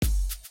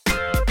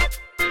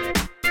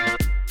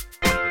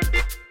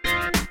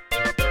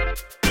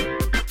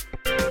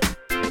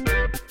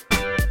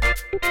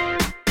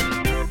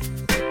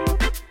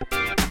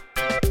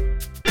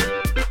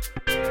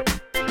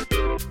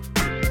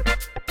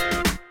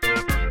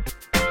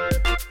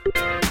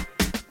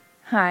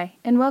Hi,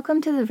 and welcome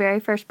to the very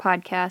first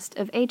podcast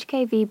of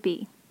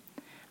HKVB.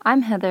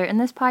 I'm Heather, and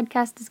this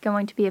podcast is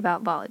going to be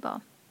about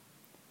volleyball.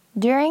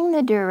 During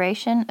the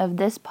duration of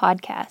this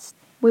podcast,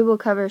 we will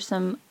cover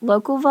some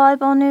local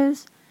volleyball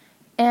news,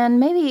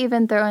 and maybe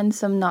even throw in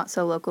some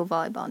not-so-local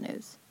volleyball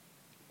news.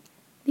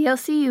 The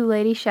LCU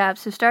Lady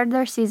Shaps have started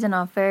their season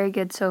off very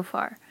good so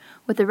far,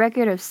 with a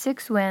record of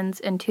 6 wins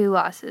and 2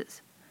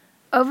 losses.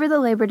 Over the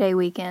Labor Day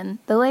weekend,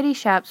 the Lady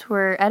Shaps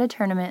were at a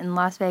tournament in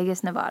Las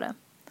Vegas, Nevada.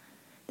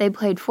 They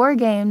played 4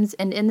 games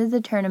and ended the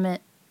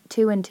tournament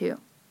 2-2.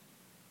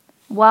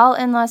 While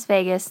in Las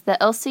Vegas, the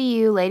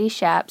LCU Lady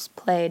Shaps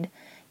played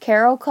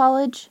Carroll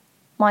College,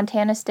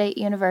 Montana State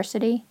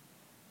University,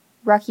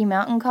 Rocky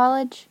Mountain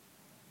College,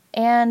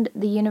 and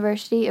the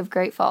University of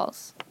Great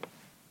Falls.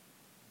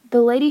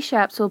 The Lady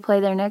Shaps will play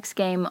their next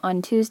game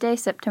on Tuesday,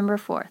 September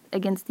 4th,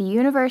 against the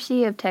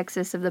University of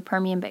Texas of the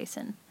Permian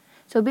Basin,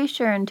 so be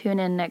sure and tune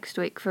in next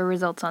week for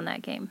results on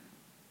that game.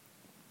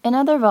 In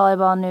other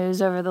volleyball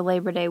news over the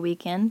Labor Day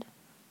weekend,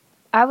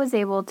 I was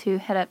able to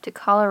head up to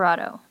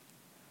Colorado.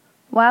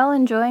 While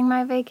enjoying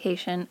my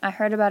vacation, I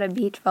heard about a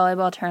beach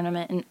volleyball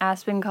tournament in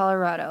Aspen,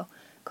 Colorado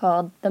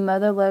called the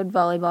Motherlode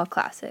Volleyball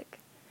Classic.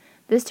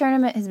 This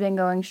tournament has been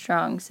going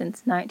strong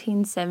since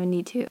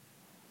 1972,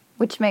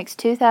 which makes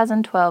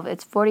 2012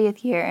 its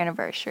 40th year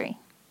anniversary.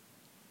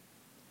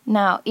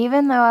 Now,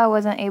 even though I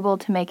wasn't able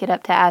to make it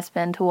up to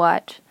Aspen to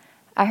watch,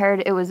 I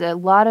heard it was a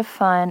lot of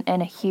fun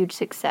and a huge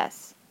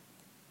success.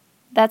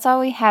 That's all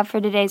we have for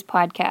today's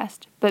podcast,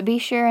 but be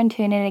sure and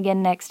tune in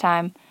again next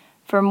time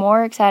for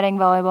more exciting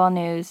volleyball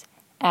news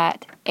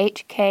at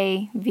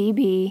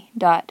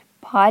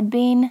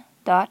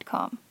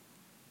hkvb.podbean.com.